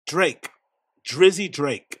Drake, Drizzy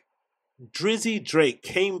Drake. Drizzy Drake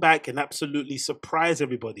came back and absolutely surprised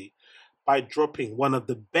everybody by dropping one of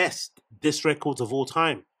the best diss records of all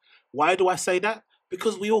time. Why do I say that?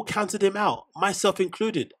 Because we all counted him out, myself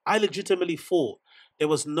included. I legitimately thought there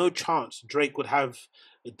was no chance Drake would have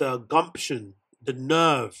the gumption, the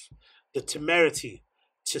nerve, the temerity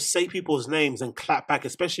to say people's names and clap back,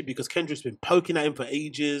 especially because Kendrick's been poking at him for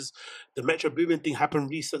ages. The Metro Boomin thing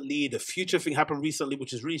happened recently. The Future thing happened recently,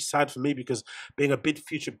 which is really sad for me because being a big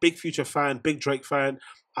Future fan, big Drake fan,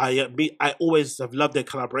 I always have loved their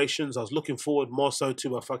collaborations. I was looking forward more so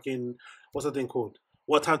to a fucking what's that thing called?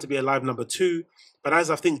 What Time to Be Alive #2. But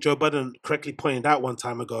as I think Joe Budden correctly pointed out one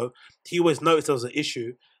time ago, he always noticed there was an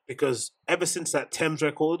issue because ever since that Thames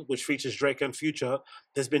record, which features Drake and Future,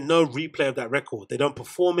 there's been no replay of that record. They don't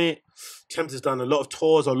perform it. Thames has done a lot of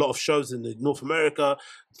tours, a lot of shows in North America.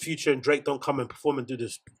 Future and Drake don't come and perform and do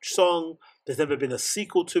this song. There's never been a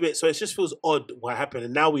sequel to it. So it just feels odd what happened.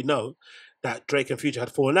 And now we know that Drake and Future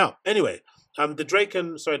had fallen out. Anyway,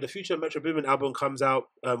 the Future Metro Boomin album comes out.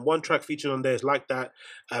 One track featured on there is Like That.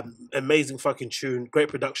 Amazing fucking tune, great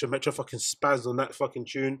production. Metro fucking spazzed on that fucking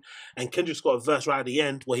tune, and Kendrick's got a verse right at the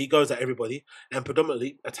end where he goes at everybody and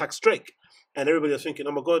predominantly attacks Drake. And everybody was thinking,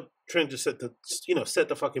 "Oh my god, Trent just set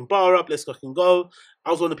the fucking bar up. Let's fucking go."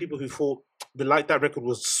 I was one of the people who thought the Like That record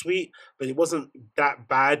was sweet, but it wasn't that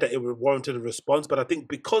bad that it would warranted a response. But I think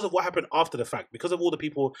because of what happened after the fact, because of all the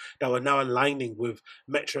people that were now aligning with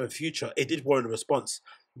Metro and Future, it did warrant a response.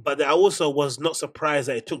 But I also was not surprised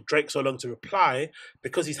that it took Drake so long to reply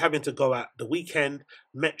because he's having to go at The Weeknd,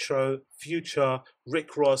 Metro, Future,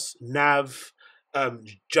 Rick Ross, Nav,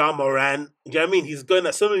 Ja Moran. Do you know what I mean? He's going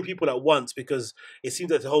at so many people at once because it seems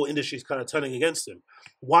that the whole industry is kind of turning against him.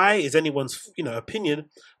 Why is anyone's opinion?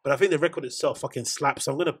 But I think the record itself fucking slaps.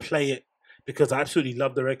 So I'm gonna play it because I absolutely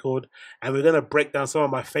love the record, and we're gonna break down some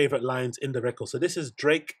of my favorite lines in the record. So this is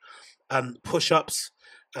Drake, Push Ups.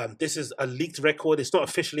 This is a leaked record. It's not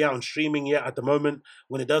officially out on streaming yet at the moment.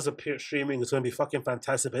 When it does appear streaming, it's gonna be fucking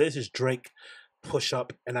fantastic. But this is Drake, Push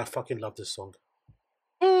Up, and I fucking love this song.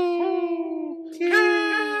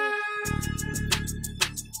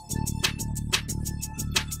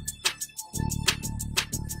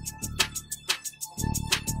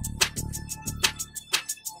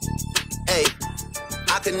 Hey,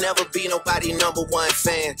 I could never be nobody #1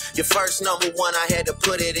 fan. Your first #1, I had to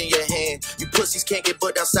put it in your hand. You pussies can't get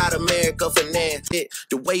booked outside America for nan.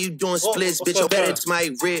 The way you doing splits, bitch, your parents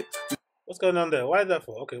might rip. What's going on there? Why is that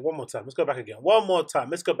for? Okay, one more time. Let's go back again. One more time.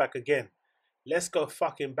 Let's go back again. Let's go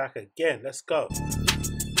fucking back again. Let's go.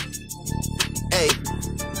 Hey,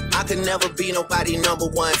 I could never be nobody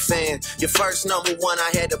 #1 fan. Your first #1,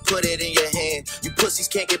 I had to put it in your hand. You pussies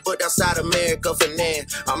can't get booked outside America for nan.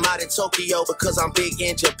 I'm out in Tokyo because I'm big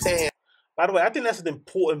in Japan. By the way, I think that's an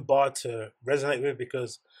important bar to resonate with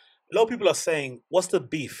because a lot of people are saying, what's the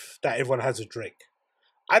beef that everyone has with Drake?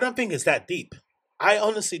 I don't think it's that deep. I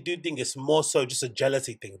honestly do think it's more so just a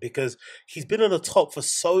jealousy thing because he's been on the top for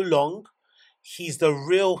so long. He's the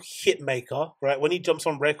real hit maker, right? When he jumps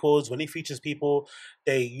on records, when he features people,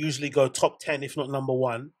 they usually go top 10, if not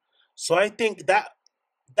 #1. So I think that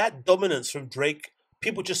dominance from Drake,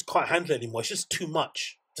 people just can't handle it anymore. It's just too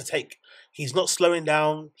much to take. He's not slowing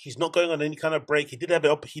down. He's not going on any kind of break. He did have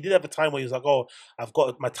a time where he was like, "Oh, I've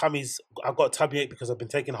got a tummy ache because I've been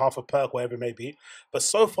taking half a perk, whatever it may be." But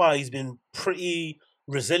so far, he's been pretty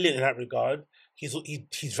resilient in that regard.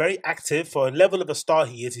 He's very active for a level of a star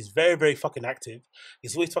he is. He's very, very fucking active.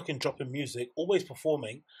 He's always fucking dropping music, always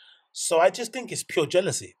performing. So I just think it's pure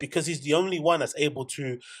jealousy because he's the only one that's able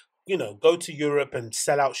to, go to Europe and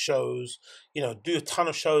sell out shows, do a ton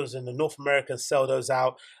of shows in the North America and sell those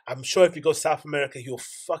out. I'm sure if you go South America, he'll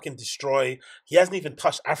fucking destroy. He hasn't even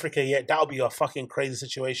touched Africa yet. That'll be a fucking crazy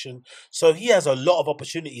situation. So he has a lot of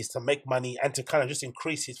opportunities to make money and to kind of just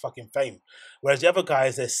increase his fucking fame. Whereas the other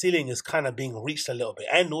guys, their ceiling is kind of being reached a little bit.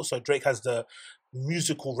 And also Drake has the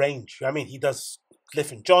musical range. I mean, he does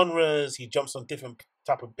different genres. He jumps on different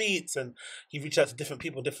type of beats and he reaches out to different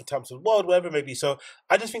people, different types of the world, whatever it may be. So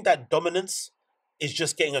I just think that dominance is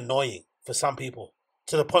just getting annoying for some people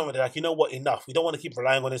to the point where they're like, you know what, enough. We don't want to keep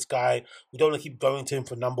relying on this guy. We don't want to keep going to him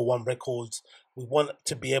for #1 records. We want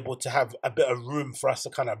to be able to have a bit of room for us to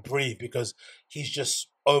kind of breathe because he's just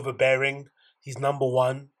overbearing. He's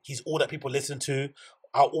 #1. He's all that people listen to.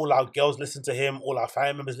 All our girls listen to him. All our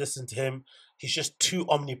family members listen to him. He's just too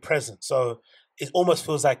omnipresent. So it almost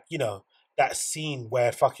feels like, that scene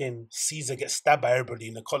where fucking Caesar gets stabbed by everybody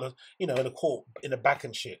in the collar, in the court, in the back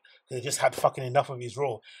and shit. They just had fucking enough of his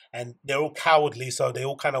role, and they're all cowardly, so they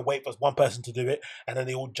all kind of wait for one person to do it, and then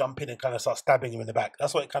they all jump in and kind of start stabbing him in the back.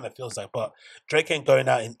 That's what it kind of feels like. But Drake ain't going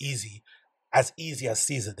out as easy as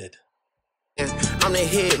Caesar did. I'm the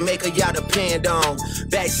hit maker y'all depend on.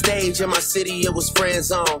 Backstage in my city, it was friend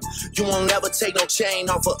zone. You won't ever take no chain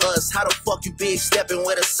off of us. How the fuck you big stepping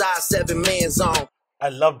with a size 7 man's on? I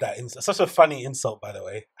love that. It's such a funny insult, by the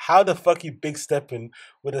way. How the fuck you big stepping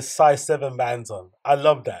with a size 7 man's on? I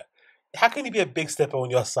love that. How can you be a big stepper when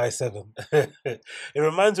you're a size 7? It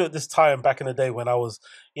reminds me of this time back in the day when I was,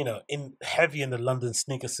 heavy in the London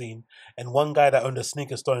sneaker scene, and one guy that owned a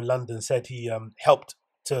sneaker store in London said he helped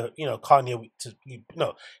to, Kanye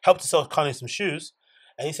helped to sell Kanye some shoes.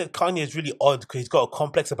 And he said Kanye is really odd because he's got a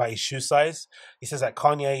complex about his shoe size. He says that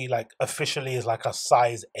Kanye officially is like a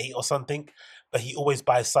size 8 or something, but he always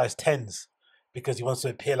buys size 10s because he wants to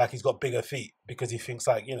appear like he's got bigger feet, because he thinks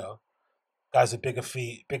guys with bigger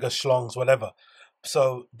feet, bigger schlongs, whatever.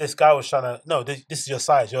 So this guy was trying to, no, this is your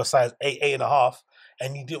size. You're a size 8, 8.5.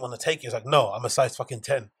 And he didn't want to take it. He was like, no, I'm a size fucking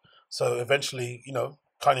 10. So eventually,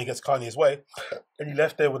 Kanye gets Kanye's way, and he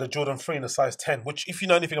left there with a Jordan 3 in a size 10, which, if you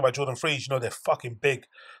know anything about Jordan 3s, they're fucking big.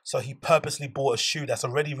 So he purposely bought a shoe that's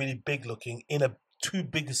already really big looking in a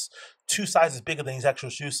two sizes bigger than his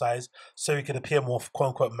actual shoe size, so he could appear more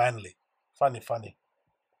quote-unquote manly. Funny.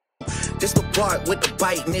 This the part with the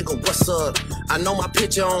bite, nigga, what's up? I know my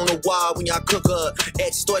picture on the wall when y'all cook up.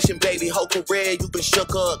 Extortion, baby, whole career, you been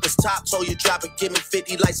shook up. Cause Top told you drop it, give me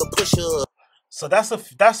 50 likes a push-up. So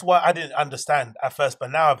that's what I didn't understand at first,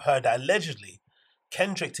 but now I've heard that allegedly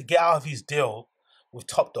Kendrick, to get out of his deal with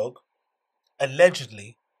Top Dog,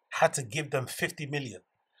 allegedly had to give them 50 million.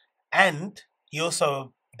 And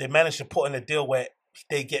they managed to put in a deal where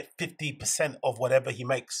they get 50% of whatever he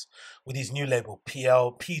makes with his new label,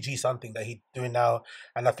 PG something that he's doing now,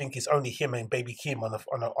 and I think it's only him and Baby Keem on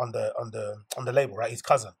the label, right? His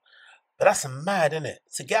cousin. But that's mad, isn't it?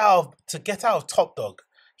 To get out of Top Dog,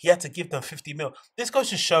 he had to give them 50 mil. This goes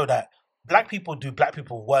to show that black people do black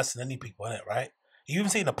people worse than any people, innit, right? You even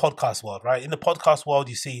see in the podcast world, right? In the podcast world,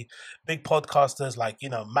 you see big podcasters like,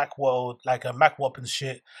 Mac World, like Mac Wap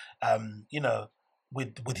shit,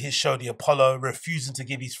 with his show, The Apollo, refusing to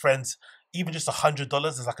give his friends even just $100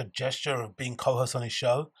 as like a gesture of being co-host on his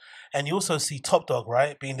show. And you also see Top Dog,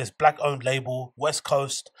 right? Being this black-owned label, West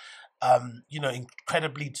Coast,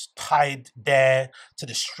 incredibly tied there to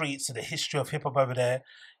the streets, to the history of hip-hop over there.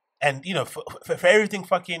 And, for everything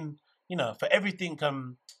fucking, for everything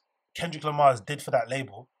Kendrick Lamar did for that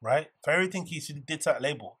label, right? For everything he did to that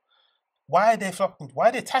label, why are they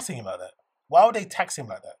taxing him like that? Why would they tax him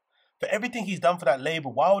like that? For everything he's done for that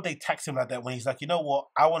label, why would they tax him like that when he's like, you know what,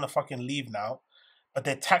 I want to fucking leave now? But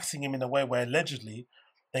they're taxing him in a way where allegedly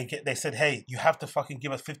they said, hey, you have to fucking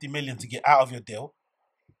give us 50 million to get out of your deal.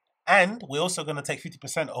 And we're also going to take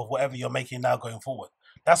 50% of whatever you're making now going forward.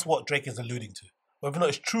 That's what Drake is alluding to. Whether or not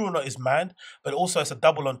it's true or not is mad, but also it's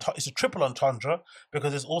a triple entendre,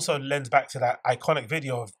 because it also lends back to that iconic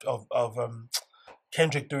video of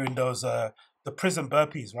Kendrick doing those the prison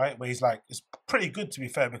burpees, right? Where he's like, it's pretty good to be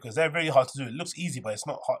fair, because they're very hard to do. It looks easy, but it's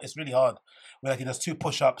not hard. It's really hard. Where he does 2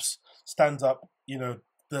 push-ups, stands up,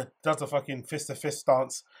 does the fucking fist-to-fist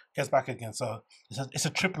stance, gets back again. So it's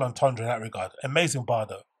a triple entendre in that regard. Amazing bar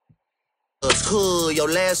though. Cool, your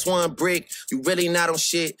last one brick, you really not on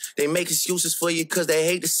shit. They make excuses for you cause they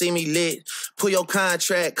hate to see me lit. Pull your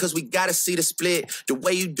contract cause we gotta see the split. The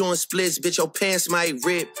way you doing splits, bitch, your pants might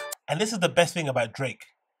rip. And this is the best thing about Drake.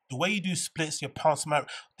 The way you do splits, your pants might...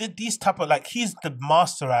 These type of, he's the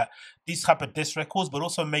master at these type of diss records, but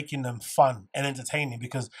also making them fun and entertaining,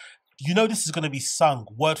 because this is going to be sung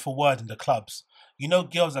word for word in the clubs.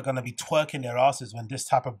 Girls are going to be twerking their asses when this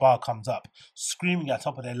type of bar comes up, screaming at the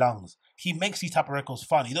top of their lungs. He makes these type of records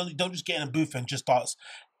fun. You don't just get in a booth and just starts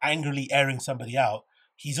angrily airing somebody out.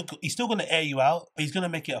 He's still going to air you out, but he's going to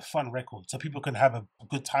make it a fun record so people can have a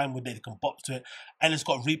good time with it, they can bop to it, and it's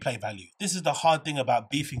got replay value. This is the hard thing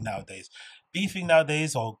about beefing nowadays. Beefing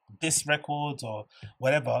nowadays, or diss records or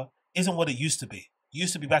whatever, isn't what it used to be. It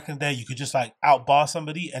used to be back in the day, you could just outbar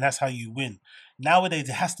somebody and that's how you win. Nowadays,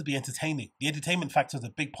 it has to be entertaining. The entertainment factor is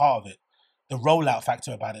a big part of it. The rollout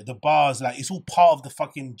factor about it, the bars, it's all part of the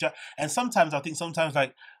fucking... And sometimes, I think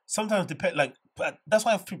that's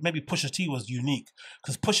why maybe Pusha T was unique,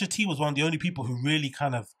 because Pusha T was one of the only people who really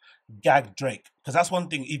kind of gagged Drake. Because that's one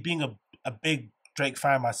thing, being a big Drake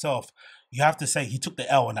fan myself, you have to say he took the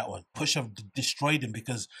L on that one. Pusha destroyed him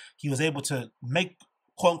because he was able to make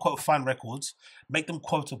quote-unquote fun records, make them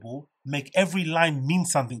quotable, make every line mean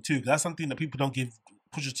something too. That's something that people don't give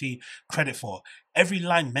Pusha T credit for. Every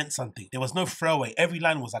line meant something. There was no throwaway. Every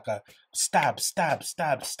line was like a stab, stab,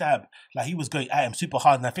 stab, stab. Like he was going at him super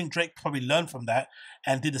hard. And I think Drake probably learned from that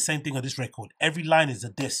and did the same thing on this record. Every line is a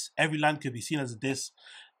diss. Every line could be seen as a diss.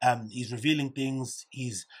 He's revealing things.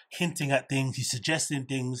 He's hinting at things. He's suggesting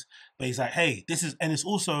things. But he's like, hey, this is, and it's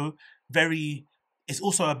also very, it's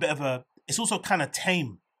also a bit of a, it's also kind of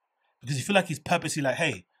tame because you feel like he's purposely like,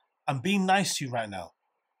 hey, I'm being nice to you right now.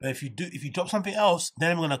 But if you drop something else,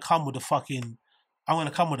 then I'm gonna come with a fucking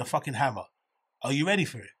hammer. Are you ready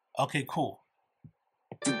for it? Okay, cool.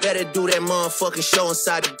 You better do that motherfucking show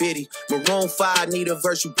inside the bitty. Maroon 5 need a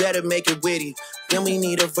verse, you better make it witty. Then we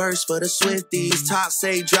need a verse for the Swifties. Top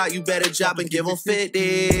say drop, you better drop and give them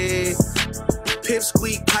 50. Pip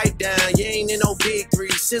squeak, pipe down, you ain't in no big three.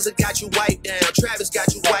 SZA got you wiped down, Travis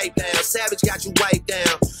got you wiped down, Savage got you wiped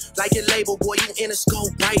down. Like your label, boy, you in a scope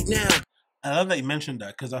right now. I love that you mentioned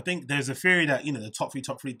that because I think there's a theory that, you know, the top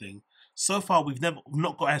three thing. So far, we've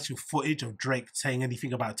not got actual footage of Drake saying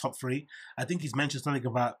anything about top three. I think he's mentioned something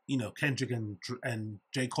about, you know, Kendrick and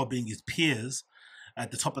J. Cole being his peers at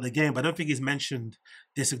the top of the game, but I don't think he's mentioned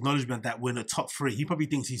this acknowledgement that we're in the top three. He probably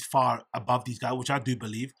thinks he's far above these guys, which I do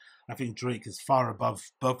believe. I think Drake is far above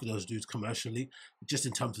both of those dudes commercially, just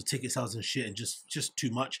in terms of ticket sales and shit, and just too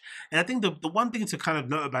much. And I think the one thing to kind of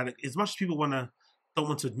note about it, as much as people don't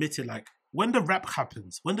want to admit it, like when the rap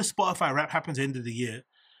happens, when the Spotify rap happens at the end of the year,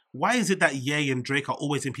 why is it that Ye and Drake are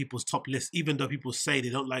always in people's top lists, even though people say they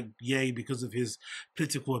don't like Ye because of his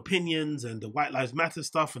political opinions and the White Lives Matter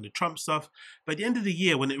stuff and the Trump stuff? But at the end of the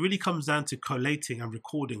year, when it really comes down to collating and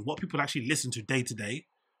recording, what people actually listen to day to day,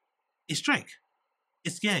 it's Drake.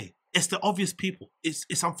 It's Ye. It's the obvious people. It's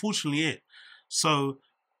unfortunately it. So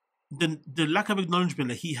the lack of acknowledgement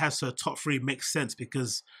that he has a top three makes sense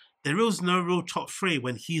because there is no real top three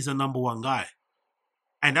when he's a number one guy.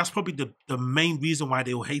 And that's probably the main reason why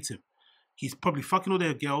they all hate him. He's probably fucking all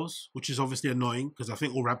their girls, which is obviously annoying because I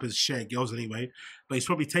think all rappers share girls anyway. But he's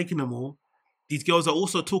probably taking them all. These girls are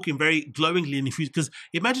also talking very glowingly in the future. Because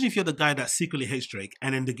imagine if you're the guy that secretly hates Drake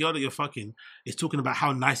and then the girl that you're fucking is talking about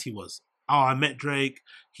how nice he was. Oh, I met Drake.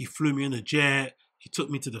 He flew me in a jet. He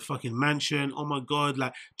took me to the fucking mansion. Oh my God.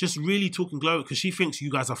 Like, just really talking glowing because she thinks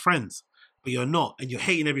you guys are friends. But you're not. And you're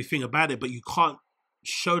hating everything about it. But you can't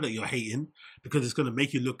show that you're hating because it's going to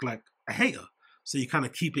make you look like a hater. So you kind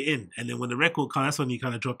of keep it in. And then when the record comes, that's when you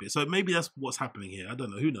kind of drop it. So maybe that's what's happening here. I don't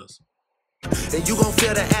know. Who knows? And you gon'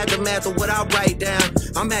 feel the aftermath of what I write down.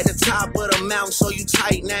 I'm at the top of the mountain, so you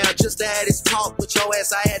tight now. Just to have this talk with your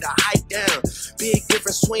ass, I had to hike down. Big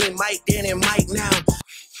difference between Mike then and Mike now.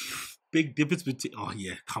 Big difference between... Oh,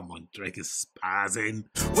 yeah. Come on. Drake is spazzing.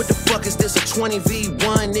 What the fuck is this, a 20v1,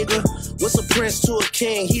 nigga? What's a prince to a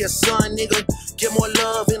king? He a son, nigga. Get more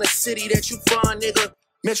love in the city that you from, nigga.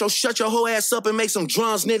 Metro, shut your whole ass up and make some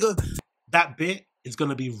drums, nigga. That bit is going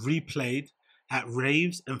to be replayed at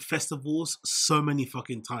raves and festivals so many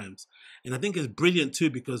fucking times. And I think it's brilliant too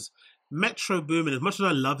because Metro Boomin, as much as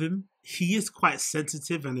I love him, he is quite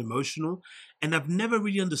sensitive and emotional. And I've never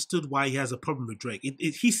really understood why he has a problem with Drake.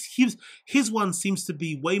 His one seems to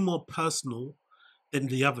be way more personal than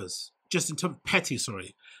the others. Just in terms, petty,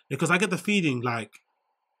 sorry. Because I get the feeling like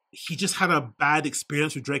he just had a bad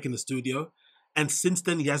experience with Drake in the studio. And since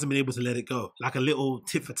then, he hasn't been able to let it go. Like a little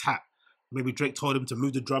tit for tat. Maybe Drake told him to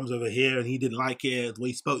move the drums over here and he didn't like it, the way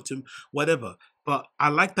he spoke to him, whatever. But I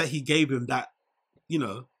like that he gave him that, you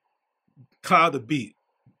know, cut out the beat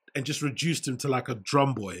and just reduced him to like a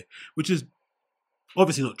drum boy, which is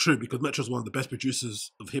obviously not true because Metro's one of the best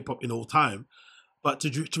producers of hip hop in all time. But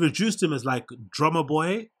to reduce him as like drummer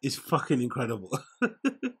boy is fucking incredible.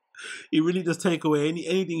 He really does take away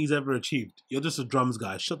anything he's ever achieved. You're just a drums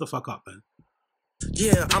guy. Shut the fuck up, man.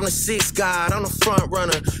 Yeah, I'm the sixth guy, I'm the front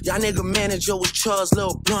runner. Y'all nigga manager was Charles'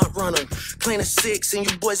 little blunt runner. Playing a six and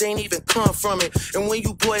you boys ain't even come from it. And when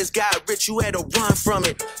you boys got rich, you had to run from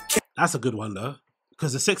it. That's a good one though,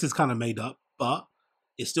 because the six is kind of made up, but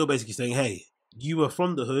it's still basically saying, hey, you were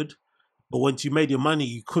from the hood, but once you made your money,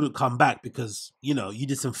 you couldn't come back because, you know, you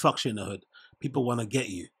did some fuck shit in the hood. People want to get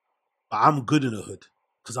you. But I'm good in the hood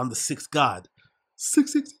because I'm the sixth god.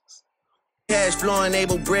 666. Cash flowing,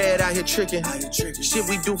 able bread out here tricking. Shit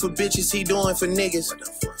we do for bitches, he doing for niggas.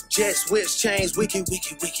 Jet switch, chains, wicked.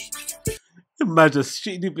 Imagine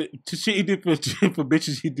shit you do for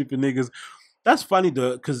bitches, you do for niggas. That's funny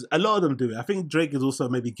though, because a lot of them do it. I think Drake is also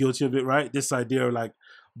maybe guilty of it, right? This idea of like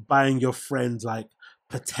buying your friends like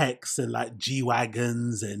Pateks and like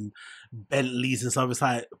G-Wagons and Bentleys and stuff. It's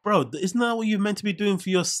like, bro, isn't that what you're meant to be doing for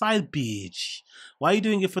your side bitch? Why are you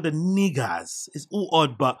doing it for the niggas? It's all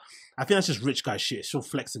odd, but I think that's just rich guy shit. It's still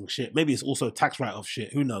flexing shit. Maybe it's also tax write-off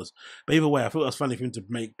shit. Who knows? But either way, I thought it was funny for him to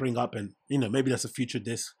bring up, and you know, maybe that's a future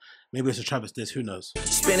disc. Maybe it's a Travis disc. Who knows?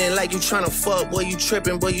 Spinning like you trying to fuck, boy, you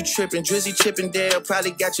tripping, boy, you tripping. Drizzy Chippendale,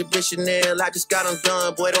 probably got your bitch Chanel. I just got them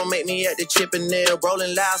done, boy, don't make me at the Chippendale.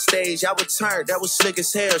 Rolling loud stage, I would turn, that was slick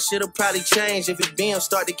as hell. Shit'll probably change if it BM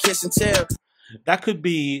start to kiss and tell. That could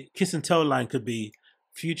be, Kiss and Tell line could be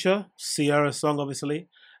Future, Sierra song, obviously.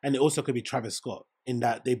 And it also could be Travis Scott, in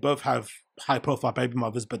that they both have high profile baby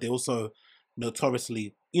mothers, but they also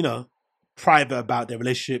notoriously, you know, private about their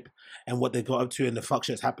relationship and what they got up to and the fuck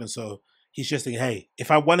shit's happened. So he's just thinking, hey, if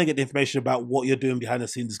I want to get the information about what you're doing behind the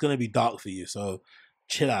scenes, it's going to be dark for you. So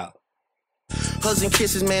chill out. Hugs and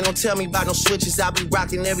kisses, man, don't tell me about no switches. I be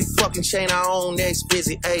rocking every fucking chain I own next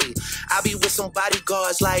visit, ayy. I be with some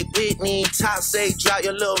bodyguards like Whitney. Top say, drop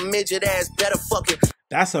your little midget ass, better fucking.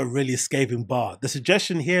 That's a really scathing bar. The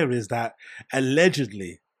suggestion here is that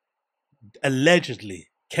allegedly,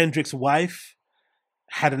 Kendrick's wife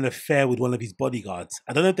had an affair with one of his bodyguards.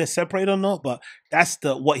 I don't know if they're separated or not, but that's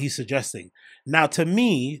what he's suggesting. Now, to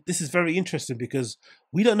me, this is very interesting because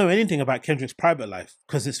we don't know anything about Kendrick's private life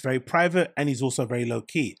because it's very private and he's also very low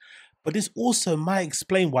key. But this also might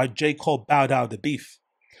explain why J. Cole bowed out of the beef.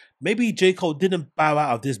 Maybe J. Cole didn't bow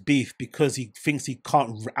out of this beef because he thinks he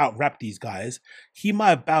can't out-rap these guys. He might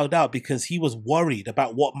have bowed out because he was worried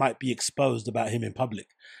about what might be exposed about him in public.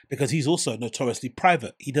 Because he's also notoriously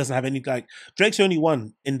private. He doesn't have any, like, Drake's the only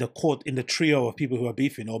one in the court, in the trio of people who are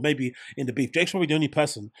beefing, or maybe in the beef. Drake's probably the only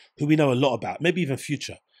person who we know a lot about, maybe even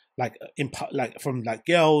Future. Like from like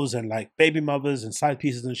girls and like baby mothers and side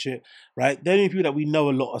pieces and shit, right? They're the only people that we know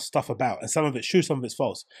a lot of stuff about, and some of it's true, some of it's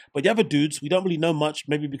false. But the other dudes, we don't really know much,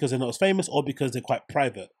 maybe because they're not as famous or because they're quite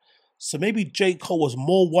private. So maybe J. Cole was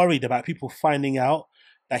more worried about people finding out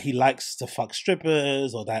that he likes to fuck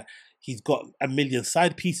strippers or that he's got a million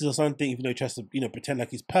side pieces or something, even though he tries to, you know, pretend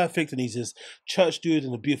like he's perfect and he's this church dude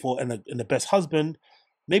and a beautiful and the best husband.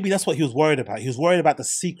 Maybe that's what he was worried about. He was worried about the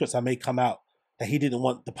secrets that may come out that he didn't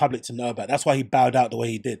want the public to know about. That's why he bowed out the way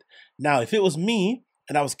he did. Now, if it was me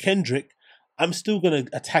and I was Kendrick, I'm still going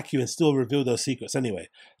to attack you and still reveal those secrets anyway,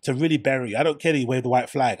 to really bury you. I don't care that you wave the white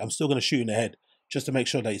flag. I'm still going to shoot you in the head just to make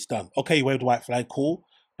sure that it's done. Okay, you waved the white flag, cool,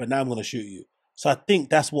 but now I'm going to shoot you. So I think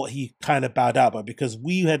that's what he kind of bowed out about, because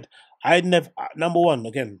number one,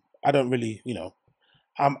 again, I don't really, you know,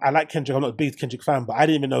 I like Kendrick. I'm not a big Kendrick fan, but I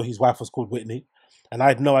didn't even know his wife was called Whitney. And I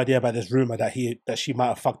had no idea about this rumor that she might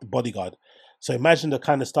have fucked the bodyguard. So imagine the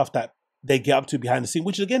kind of stuff that they get up to behind the scene,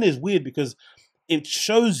 which again is weird because it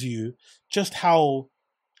shows you just how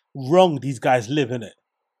wrong these guys live, innit?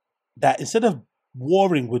 That instead of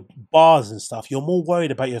warring with bars and stuff, you're more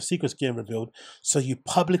worried about your secrets getting revealed, so you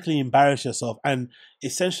publicly embarrass yourself and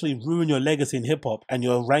essentially ruin your legacy in hip-hop and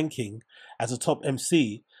your ranking as a top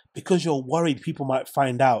MC because you're worried people might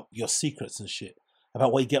find out your secrets and shit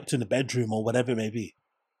about what you get up to in the bedroom or whatever it may be.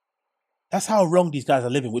 That's how wrong these guys are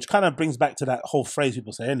living, which kind of brings back to that whole phrase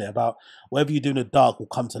people say in there about whatever you do in the dark will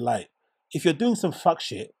come to light. If you're doing some fuck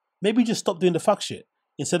shit, maybe just stop doing the fuck shit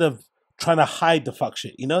instead of trying to hide the fuck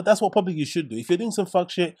shit. You know, that's what probably you should do. If you're doing some fuck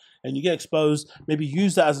shit and you get exposed, maybe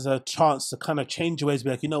use that as a chance to kind of change your ways.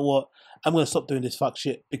 Be like, you know what? I'm going to stop doing this fuck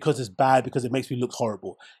shit because it's bad, because it makes me look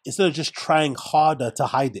horrible. Instead of just trying harder to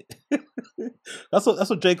hide it. That's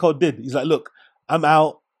what J. Cole did. He's like, look, I'm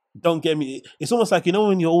out. Don't get me. It's almost like, you know,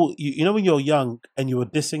 when when you're young and you were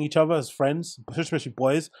dissing each other as friends, especially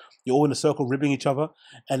boys, you're all in a circle ribbing each other,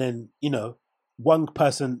 and then, you know, one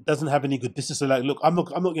person doesn't have any good disses. So like, look, I'm not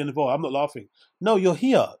getting involved. I'm not laughing. No, you're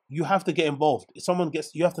here. You have to get involved. If someone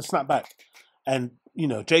you have to snap back. And, you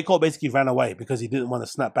know, J. Cole basically ran away because he didn't want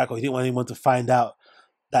to snap back, or he didn't want anyone to find out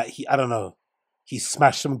that he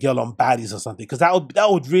smashed some girl on baddies or something. Because that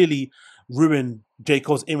would really ruin J.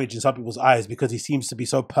 Cole's image in some people's eyes, because he seems to be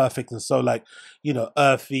so perfect and so, like, you know,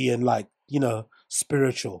 earthy and, like, you know,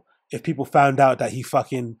 spiritual. If people found out that he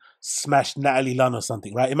fucking smashed Natalie Nunn or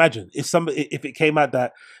something, right? Imagine if it came out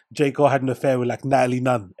that J. Cole had an affair with, like, Natalie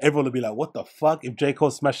Nunn, everyone would be like, what the fuck? If J.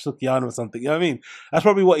 Cole smashed Sukihana or something, you know what I mean? That's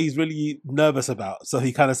probably what he's really nervous about. So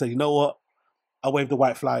he kind of said, you know what? I waved the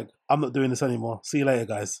white flag. I'm not doing this anymore. See you later,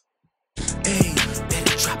 guys. Hey,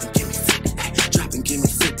 drop and give me 50. Ay, drop and give me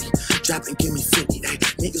 50. Drop and give me 50. Ay,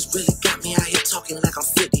 niggas really got me out here talking like I'm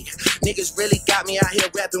 50. Niggas really got me out here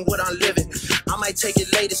rapping what I'm living. I might take your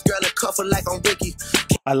latest girl and cuff her like I'm Ricky.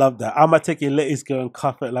 I love that. I might take your latest girl and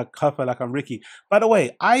cuff her like I'm Ricky. By the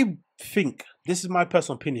way, I think, this is my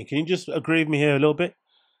personal opinion, can you just agree with me here a little bit?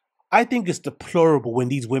 I think it's deplorable when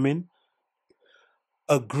these women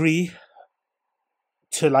agree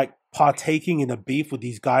to like partaking in a beef with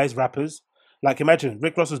these guys, rappers. Like imagine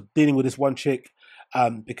Rick Ross was dealing with this one chick,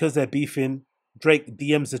 because they're beefing, Drake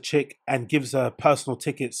DMs the chick and gives her personal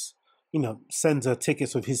tickets, sends her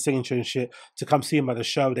tickets with his signature and shit to come see him at the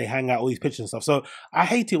show. They hang out, all these pictures and stuff. So I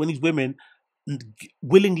hate it when these women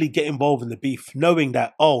willingly get involved in the beef, knowing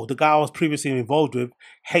that, oh, the guy I was previously involved with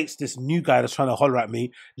hates this new guy that's trying to holler at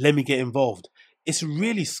me. Let me get involved. It's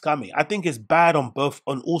really scummy. I think it's bad on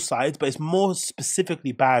all sides, but it's more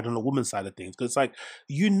specifically bad on the woman's side of things. Because it's like,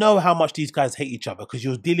 how much these guys hate each other because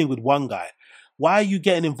you're dealing with one guy. Why are you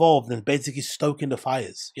getting involved and basically stoking the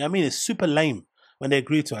fires? You know what I mean? It's super lame when they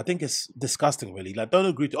agree to it. I think it's disgusting, really. Like, don't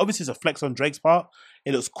agree to it. Obviously, it's a flex on Drake's part.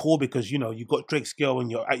 It looks cool because, you got Drake's girl and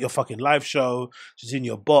you're at your fucking live show. She's in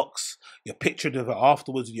your box. You're pictured of her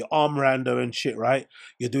afterwards with your arm around her and shit, right?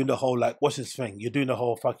 You're doing the whole, like, what's his thing? You're doing the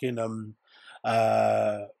whole fucking,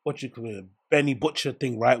 what you call it? Benny Butcher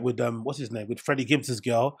thing, right? With, what's his name? With Freddie Gibbs'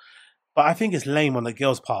 girl. But I think it's lame on the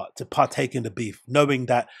girl's part to partake in the beef, knowing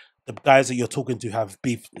that the guys that you're talking to have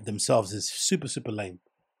beef themselves is super, super lame.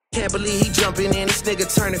 Can't believe he jumping in, this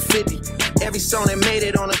nigga turning 50. Every song that made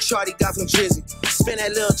it on the chart, he got from Drizzy. Spend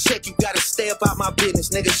that little check, you gotta stay up out my business.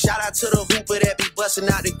 Nigga, shout out to the hooper that be busting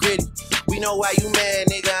out the gritty. We know why you mad,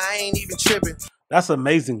 nigga, I ain't even tripping. That's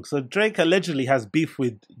amazing. So Drake allegedly has beef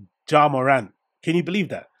with Ja Morant. Can you believe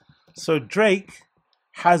that? So Drake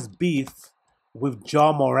has beef with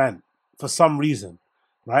Ja Morant for some reason,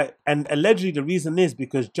 right? And allegedly the reason is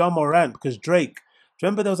because Drake,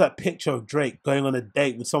 remember there was that picture of Drake going on a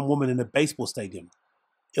date with some woman in a baseball stadium?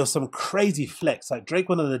 It was some crazy flex. Like Drake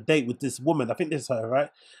went on a date with this woman. I think this is her, right?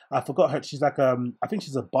 I forgot her. She's like, I think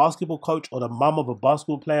she's a basketball coach or the mum of a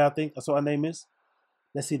basketball player. I think that's what her name is.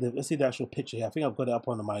 Let's see the actual picture here. I think I've got it up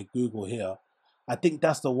on my Google here. I think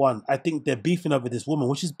that's the one. I think they're beefing over this woman,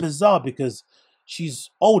 which is bizarre because she's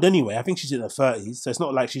old anyway. I think she's in her 30s, so it's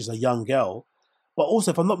not like she's a young girl. But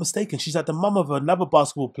also, if I'm not mistaken, she's like the mum of another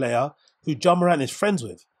basketball player who Ja Morant is friends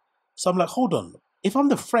with. So I'm like, hold on. If I'm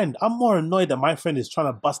the friend, I'm more annoyed that my friend is trying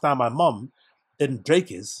to bust down my mum than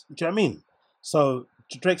Drake is. Do you know what I mean? So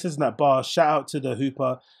Drake says in that bar, shout out to the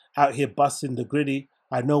hooper out here busting the gritty.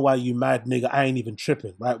 I know why you mad, nigga. I ain't even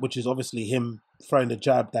tripping, right? Which is obviously him throwing the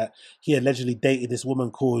jab that he allegedly dated this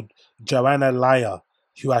woman called Joanna Laya,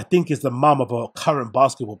 who I think is the mum of a current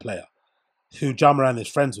basketball player who Ja Morant is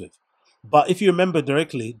friends with. But if you remember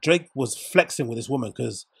directly, Drake was flexing with this woman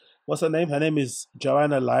because, what's her name? Her name is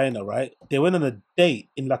Joanna Laya, right? They went on a date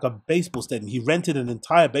in like a baseball stadium. He rented an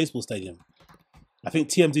entire baseball stadium. I think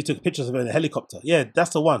TMZ took pictures of her in a helicopter. Yeah,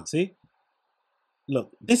 that's the one, see?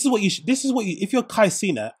 Look, this is what you, if you're Kai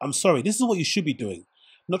Cenat, I'm sorry, this is what you should be doing.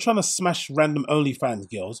 Not trying to smash random OnlyFans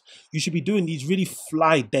girls. You should be doing these really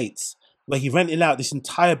fly dates where he rented out this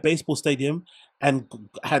entire baseball stadium and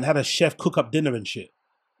had a chef cook up dinner and shit.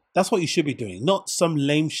 That's what you should be doing. Not some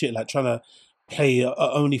lame shit like trying to pay a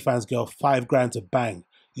OnlyFans girl $5,000 to bang.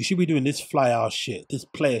 You should be doing this fly-ass shit, this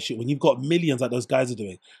player shit, when you've got millions like those guys are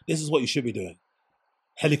doing. This is what you should be doing.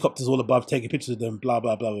 Helicopters all above, taking pictures of them, blah,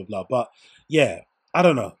 blah, blah, blah, blah. But, yeah, I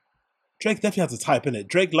don't know. Drake definitely has to type, innit?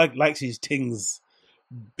 Drake likes his things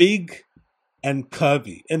big and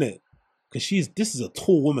curvy, innit? Because this is a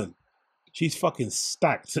tall woman. She's fucking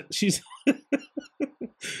stacked. She's...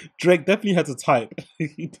 Drake definitely had to type.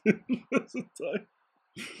 He definitely had to type.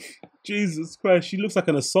 Jesus Christ, she looks like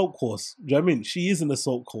an assault course. Do you know what I mean? She is an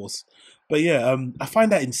assault course. But yeah, I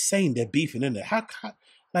find that insane. They're beefing, isn't it? How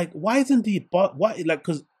like, why isn't why, like,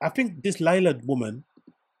 because I think this Layla woman,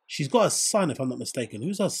 she's got a son, if I'm not mistaken.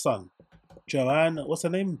 Who's her son? Joanna, what's her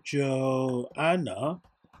name? Joanna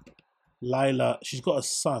Layla. She's got a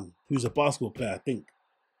son who's a basketball player, I think.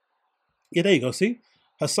 Yeah, there you go. See?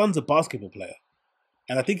 Her son's a basketball player.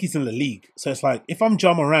 And I think he's in the league. So it's like, if I'm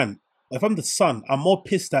Ja Morant, if I'm the son, I'm more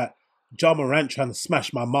pissed at Ja Morant trying to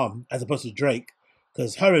smash my mum as opposed to Drake.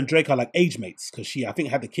 Because her and Drake are like age mates. Because she, I think,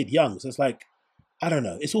 had the kid young. So it's like, I don't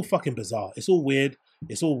know. It's all fucking bizarre. It's all weird.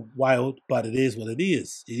 It's all wild. But it is what it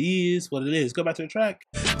is. It is what it is. Go back to the track.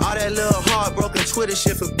 All that little heartbroken Twitter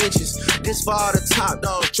shit for bitches. This far the top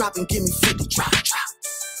dog. Drop and give me 50. Drop.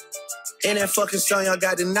 And that fucking song y'all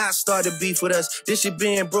got to not start the beef with us. This shit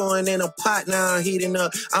been brewing in a pot, now I'm heating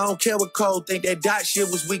up. I don't care what Cole think, that dot shit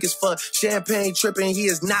was weak as fuck. Champagne tripping, he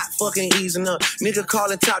is not fucking easing up. Nigga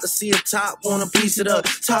calling top to see a top, wanna piece it up.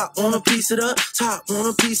 Top, wanna piece it up. Top,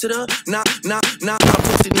 wanna piece it up. Nah,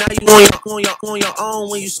 pussy, now you on your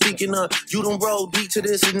own when you speaking up. You done roll deep to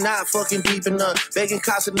this and not fucking deep enough. Begging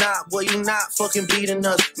Casa not, boy, you not fucking beating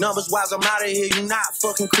us. Numbers wise, I'm out of here, you not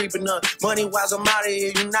fucking creeping up. Money wise, I'm out of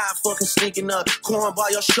here, you not fucking sneaking up.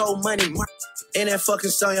 Cornball, your show money. In that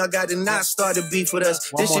fucking song, y'all got to not start the beef with us.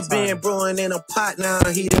 This shit been brewing in a pot now,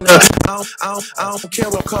 heating up. I don't care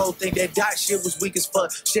what Cole think. That dot shit was weak as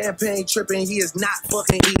fuck. Champagne tripping, he is not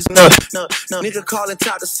fucking easing up. No. Nigga calling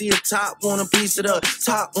top to see if top wanna piece it up.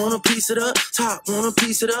 Top wanna piece it up. Top wanna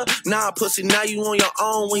piece it up. Nah, pussy, now you on your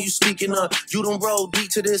own when you speaking up. You don't roll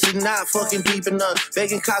deep to this and not fucking deep enough.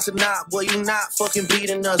 Begging cops or not, boy, you not fucking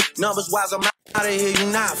beating us. Numbers wise, I'm out of here,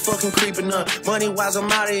 you not fucking creeping up. Money wise, I'm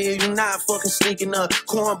out of here, you not fucking sneaking up.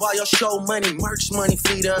 Cornball, your show money, merch money,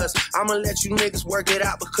 feed us. I'ma let you niggas work it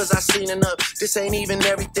out because I seen enough. This ain't even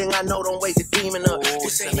everything I know, don't wait the demon up.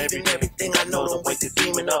 This ain't even everything I know, don't wait the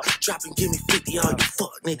demon up. Drop and give me 50, all you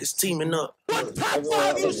fuck niggas teaming up.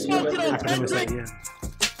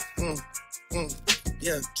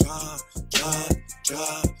 Yeah, drop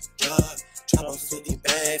a 50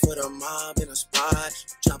 bag for the mob in a spot.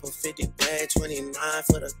 Drop a 50 bag, 29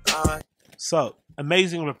 for the thought. So,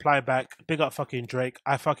 amazing reply back. Big up fucking Drake.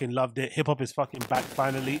 I fucking loved it. Hip hop is fucking back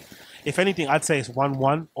finally. If anything, I'd say it's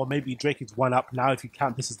 1-1, or maybe Drake is 1 up now if you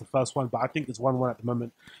count this is the first one, but I think it's 1-1 at the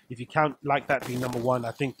moment. If you count like that being number 1,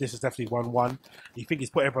 I think this is definitely 1-1. You think he's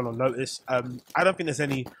put everyone on notice. I don't think there's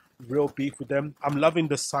any real beef with them. I'm loving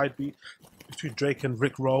the side beef between Drake and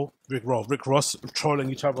Rick Ross trolling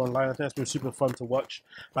each other online. I think that's been super fun to watch,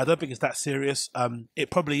 but I don't think it's that serious. It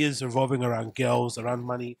probably is revolving around girls, around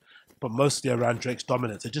money, but mostly around Drake's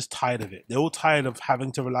dominance. They're just tired of it. They're all tired of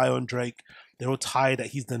having to rely on Drake. They're all tired that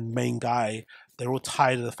he's the main guy. They're all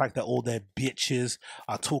tired of the fact that all their bitches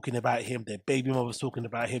are talking about him, their baby mothers talking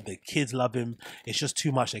about him, their kids love him. It's just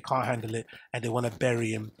too much. They can't handle it, and they want to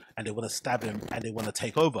bury him, and they want to stab him, and they want to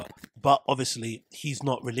take over. But obviously, he's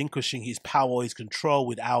not relinquishing his power, his control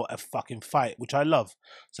without a fucking fight, which I love.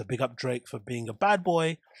 So big up Drake for being a bad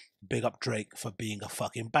boy. Big up Drake for being a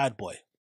fucking bad boy.